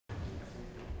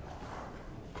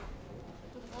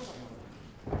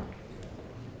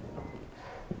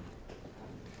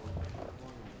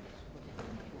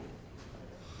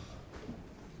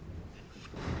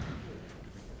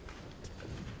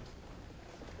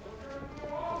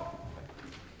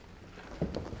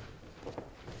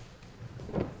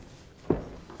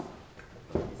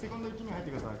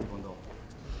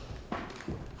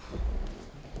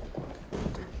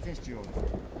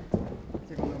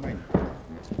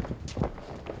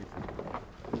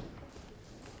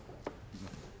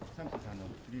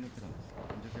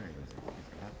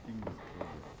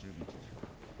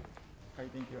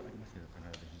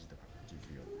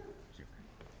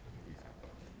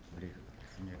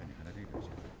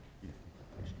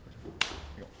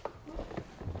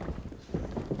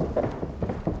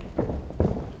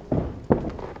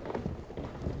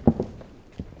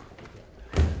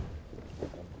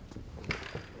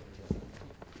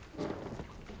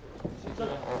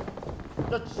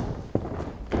ラウ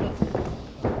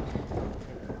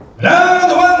ン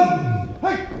ド1。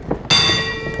はい。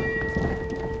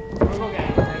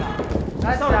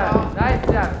ナイスジャブ、ナイス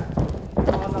ジャブ。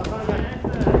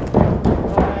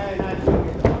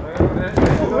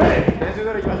練習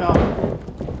通り行きましょう。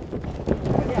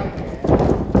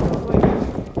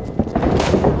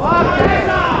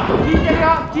聞いてるよ、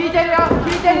聞いてるよ、聞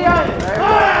いてるよ。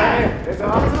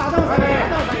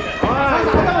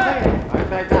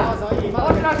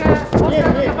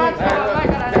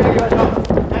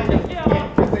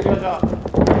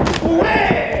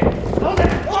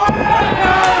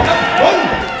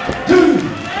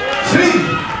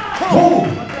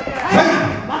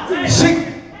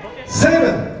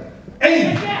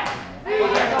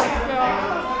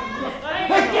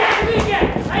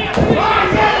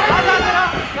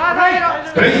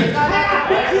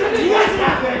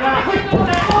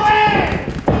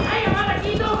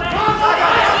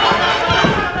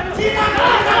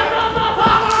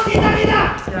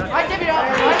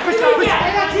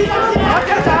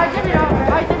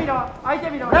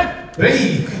ブレ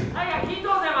イク。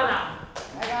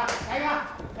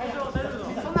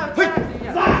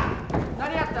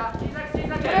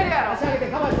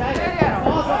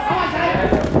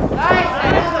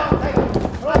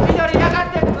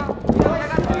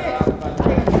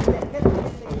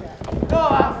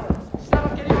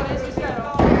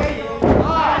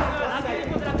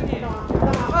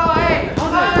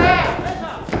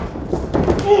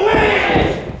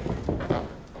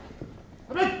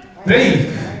ブレイ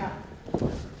ク。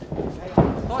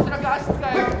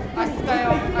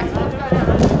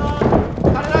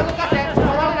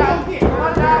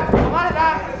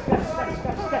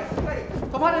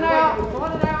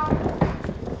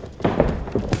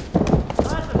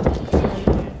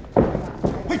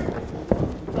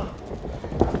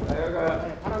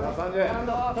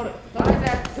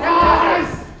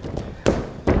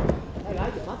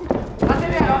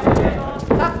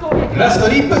ラスト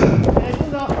1分。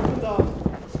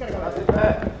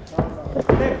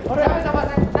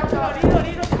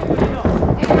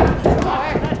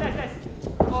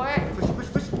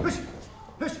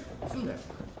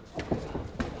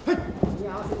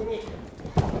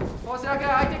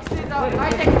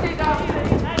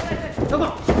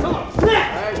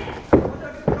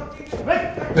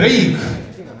ブレイク。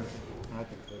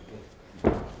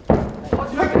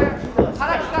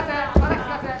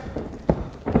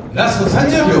ラスト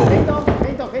30秒。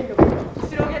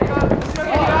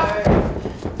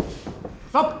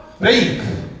ブレイク。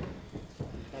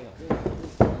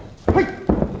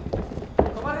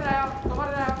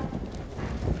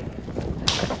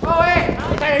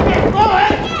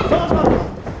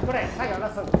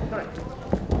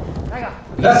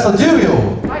ラスト10秒。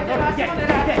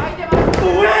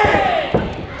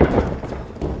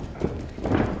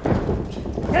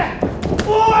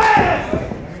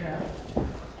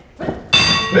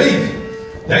ブレイク。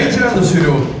第1ラウンド終了。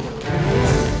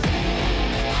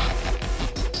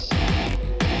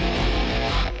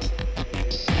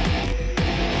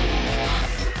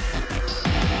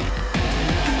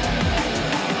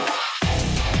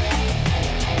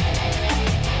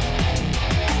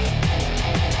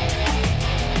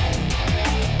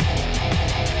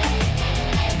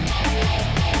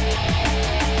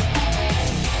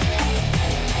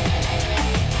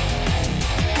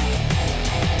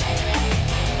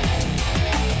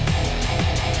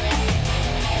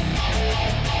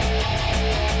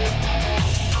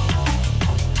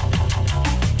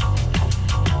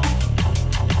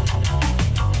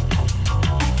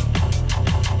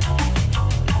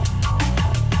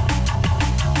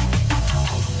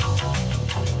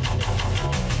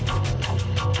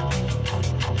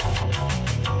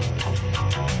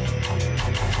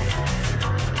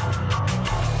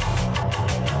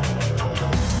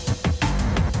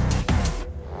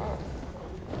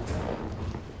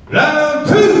ラウン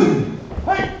ド2。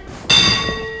はい。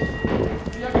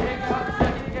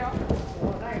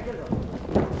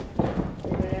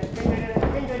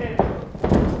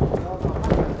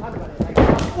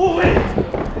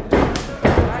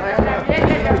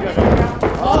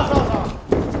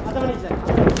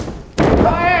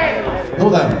ど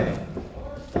うだ。カ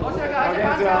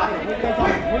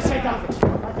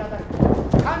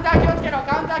ウンター気をつけろ、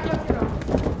カウンター気をつけろ。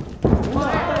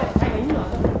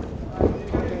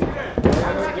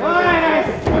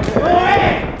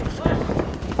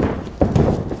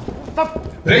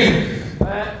ブレイク。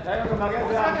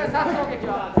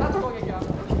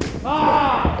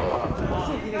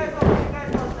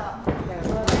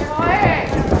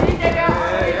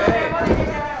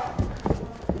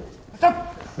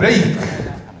ブレイク。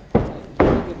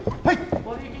はい。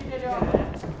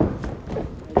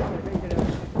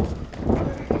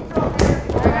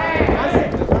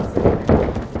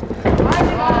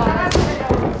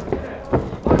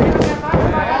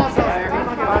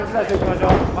最初行きましょう。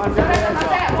パンチ。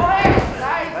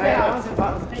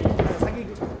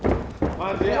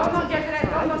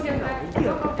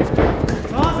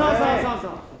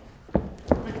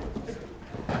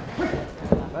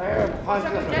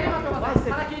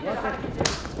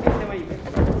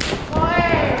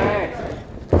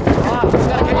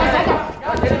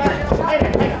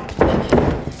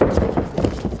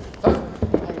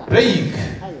ブレイク。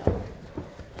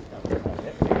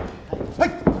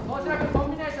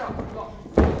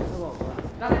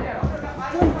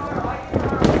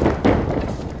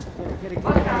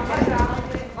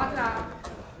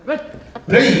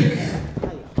ブレイク。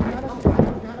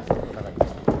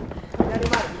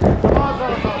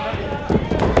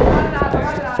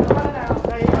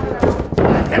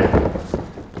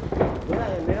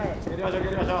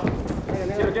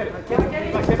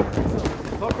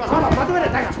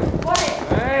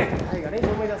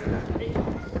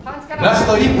ラス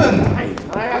ト1分。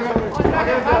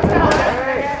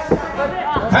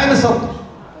タイムストップ。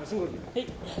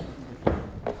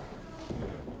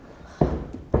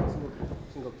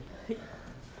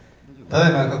ただ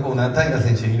いま赤コーナー、タイガ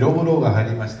選手にローが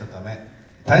入りましたため、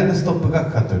タイムストップが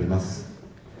かかっております。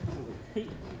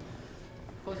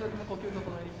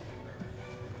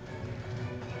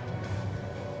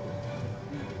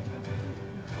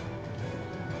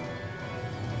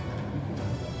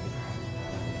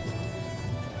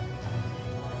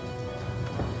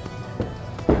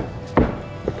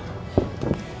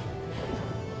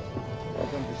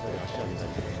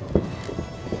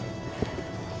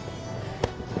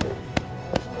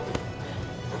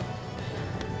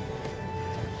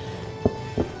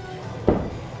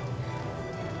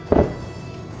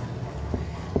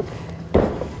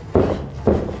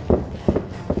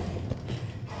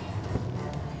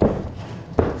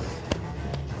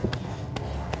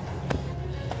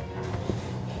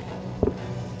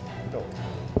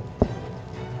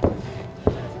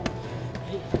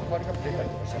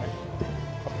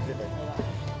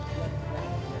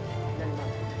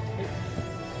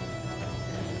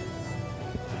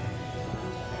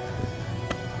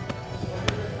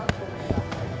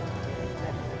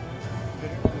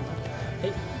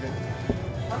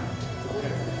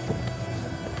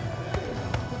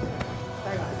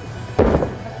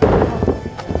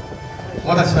お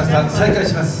待たせしました。再開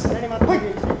します。ジ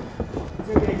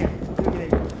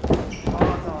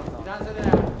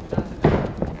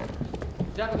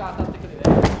ャブが当たってくるね。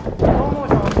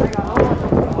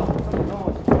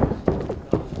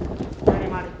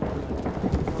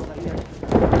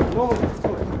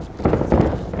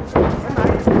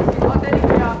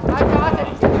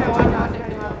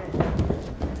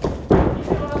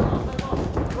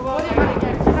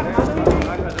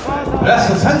ラス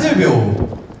ト30秒。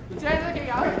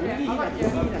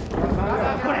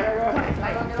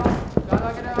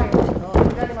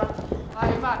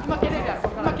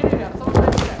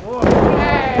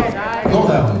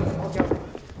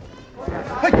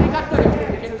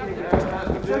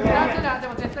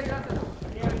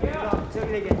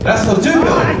ラスト10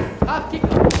秒。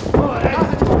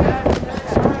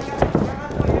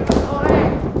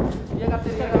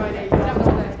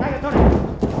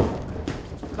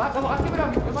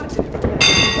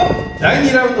第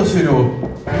2ラウンド終了。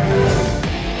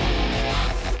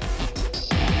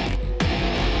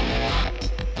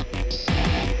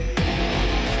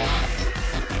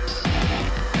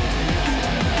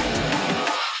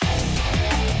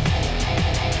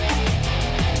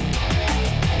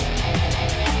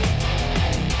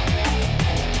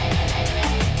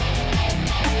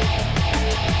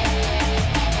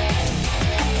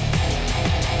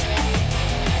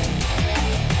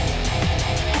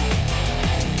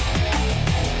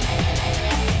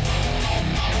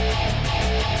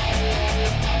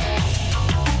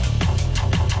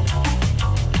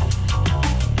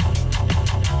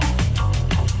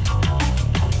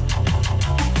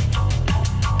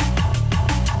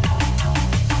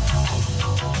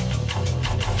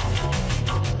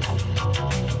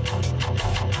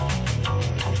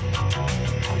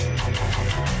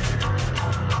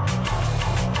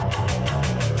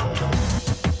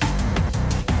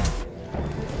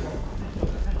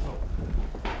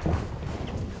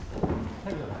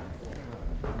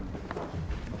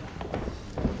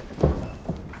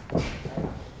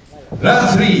ラウン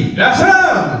ド3、ラストラウンド。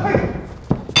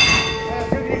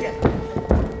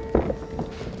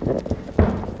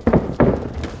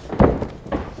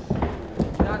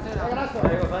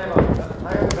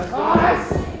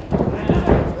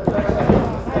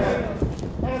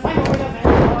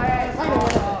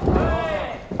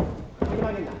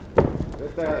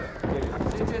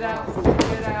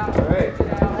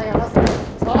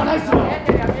ナイス。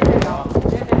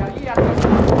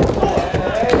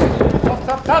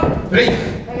ブレイク。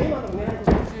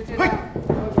集中だよ。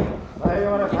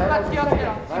一発気をつけ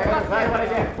ろ。一発気をつ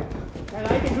けろ。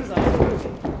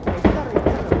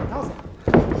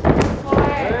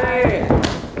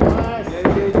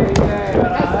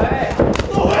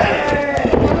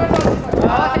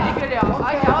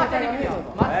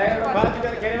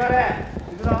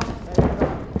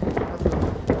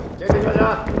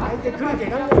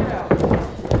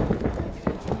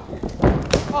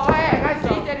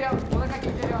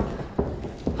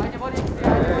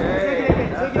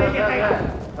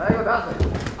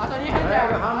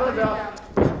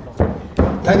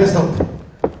タイムストップ。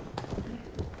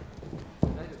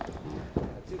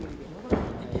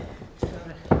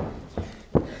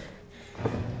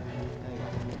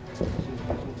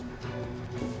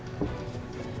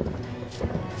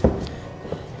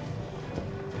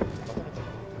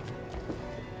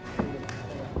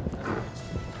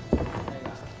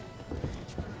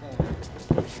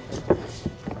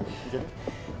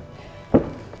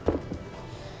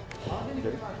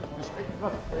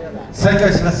再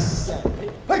開します。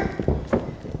はい。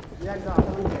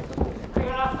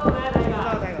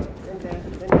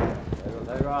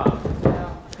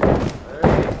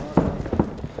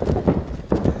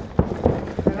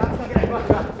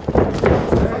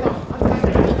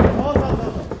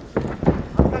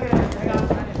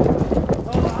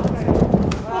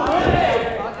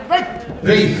ブ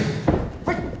レイク。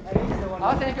合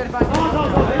わせに来るパンチ。大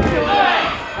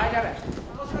丈夫。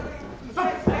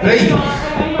ブレイク。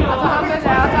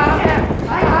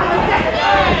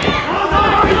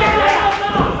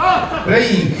ブレイ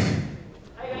ク。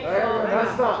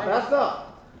ラスト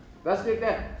出していって。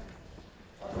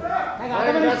出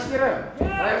し切る。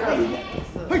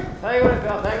最後ですよ、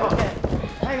最後。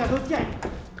どっちやい。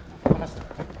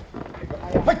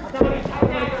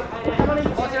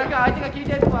こちらが相手が効い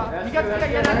てるとか、味方が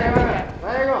嫌なんだよ。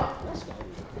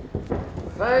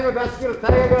最後出し切る、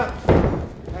大学。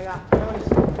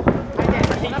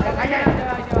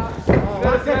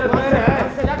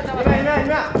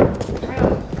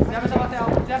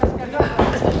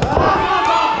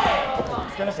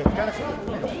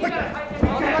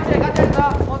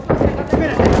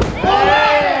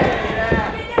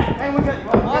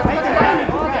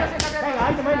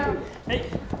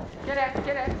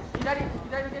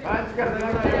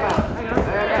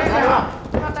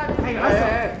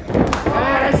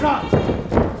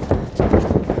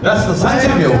ラスト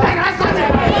30秒。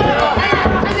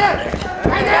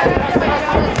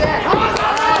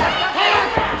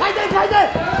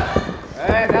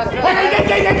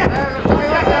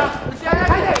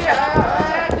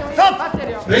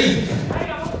ブレイク。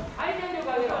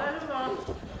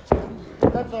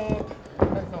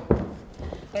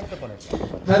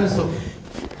タイムストップ。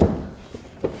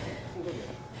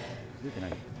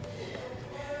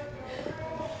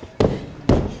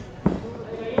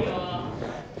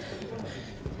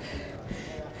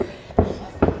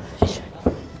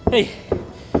はい。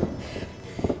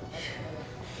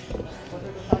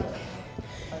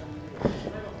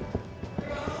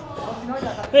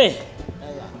はい。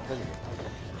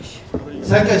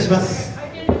再開します。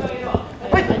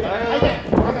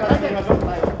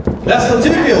ラスト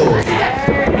10秒。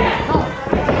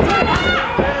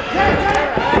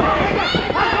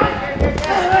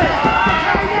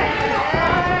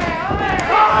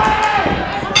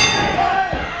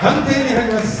判定に入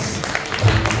ります。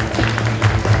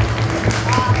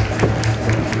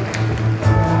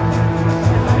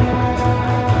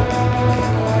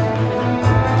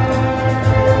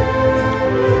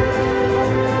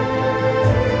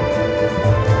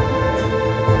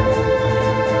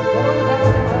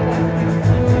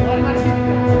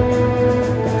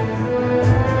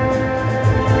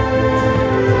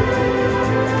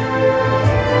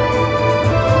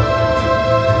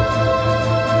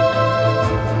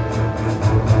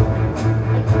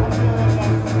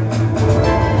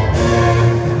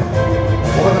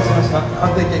判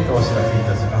定結果をお知らせい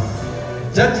たします。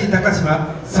ジャッジ高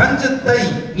島30対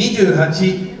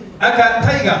28、赤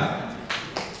タイガ。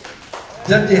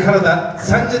ジャッジ原田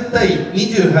30対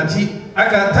28、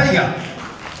赤タイガ。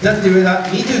ジャッジ上田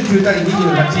29対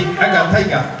28、赤タイ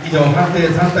ガ。以上判定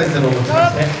3対0をもちま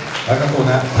して赤コー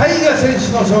ナータイガ選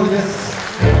手の勝利です。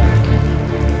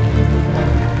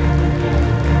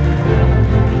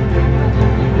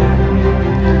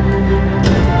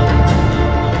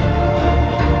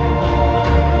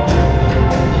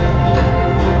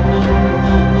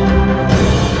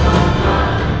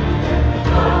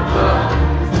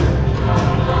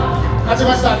勝ち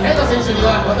ましたタイガ選手に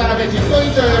は渡辺実行委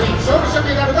員長より勝利者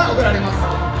メダルが贈られます。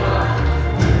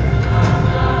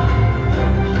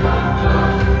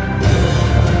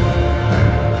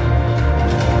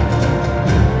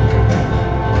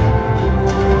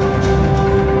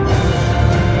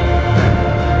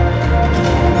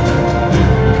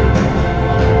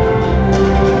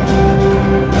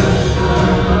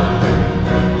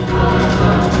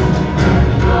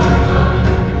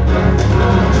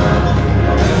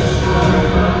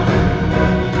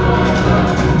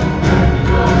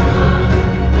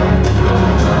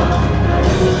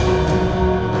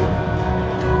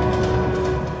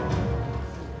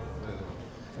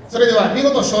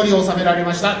勝利を収められ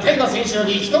ましたタイガ選手よ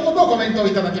り一言コメントを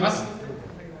いただきます。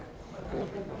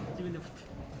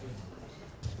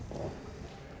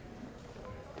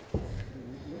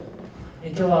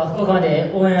今日は福岡まで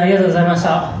応援ありがとうございまし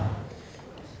た。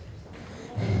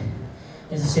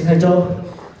そして会長、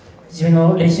自分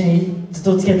の練習にずっ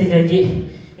と付き合っていただき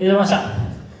ありがとうございまし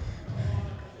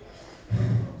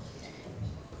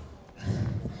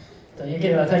た。よけ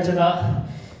れば会長が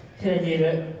開いてい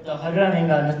る春ラーメン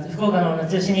が福岡の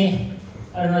夏吉に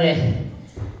あるので、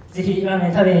ぜひラーメ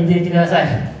ン食べに行ってみてください。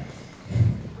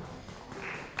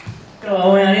今日は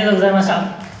応援ありがとうございまし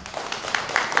た。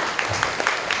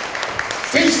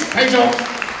選手会長